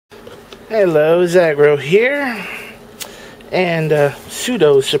Hello, Zagro here, and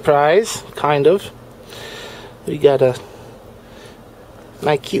pseudo surprise, kind of. We got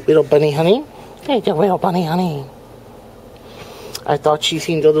my cute little bunny honey. Hey, your little bunny honey. I thought she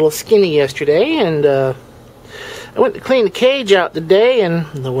seemed a little skinny yesterday, and I went to clean the cage out today,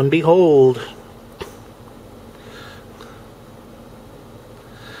 and lo and behold,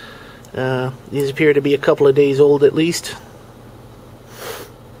 these appear to be a couple of days old at least.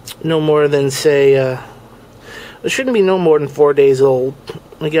 No more than, say, it shouldn't be no more than 4 days old.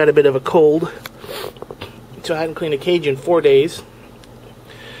 I got a bit of a cold, so I hadn't cleaned a cage in 4 days.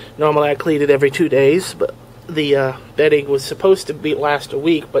 Normally I clean it every 2 days, but the bedding was supposed to last a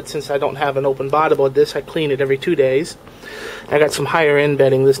week, but since I don't have an open bottom of this, I clean it every 2 days. I got some higher end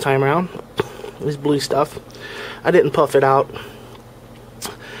bedding this time around. This blue stuff. I didn't puff it out.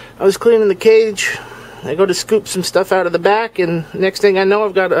 I was cleaning the cage. I go to scoop some stuff out of the back, and next thing I know,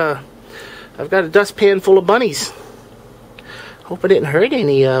 I've got a dustpan full of bunnies. Hope I didn't hurt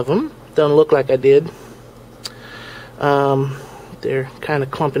any of them. Doesn't look like I did. They're kind of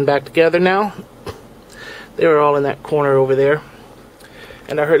clumping back together now. They were all in that corner over there,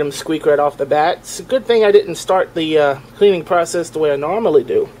 and I heard them squeak right off the bat. It's a good thing I didn't start the cleaning process the way I normally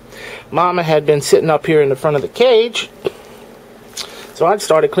do. Mama had been sitting up here in the front of the cage, so I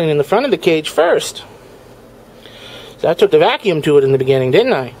started cleaning the front of the cage first. So I took the vacuum to it in the beginning,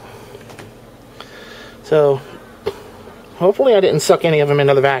 didn't I? So hopefully I didn't suck any of them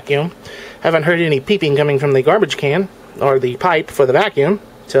into the vacuum. Haven't heard any peeping coming from the garbage can or the pipe for the vacuum,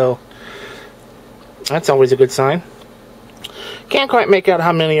 so that's always a good sign. Can't quite make out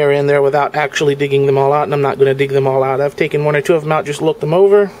how many are in there without actually digging them all out, and I'm not going to dig them all out. I've taken 1 or 2 of them out, just looked them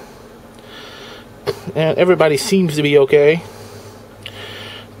over, and everybody seems to be okay.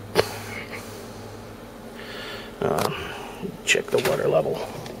 Check the water level.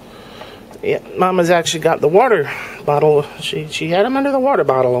 Yeah, Mama's actually got the water bottle. She had them under the water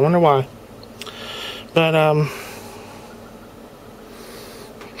bottle. I wonder why. But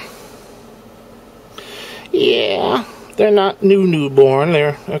yeah, they're not newborn.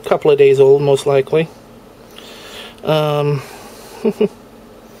 They're a couple of days old, most likely. So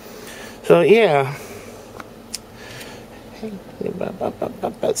yeah.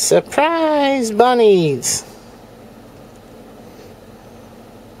 Surprise bunnies.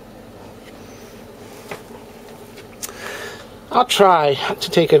 I'll try to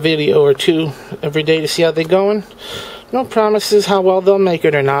take a video or 2 every day to see how they're going. No promises how well they'll make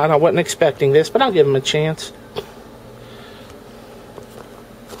it or not. I wasn't expecting this, but I'll give them a chance.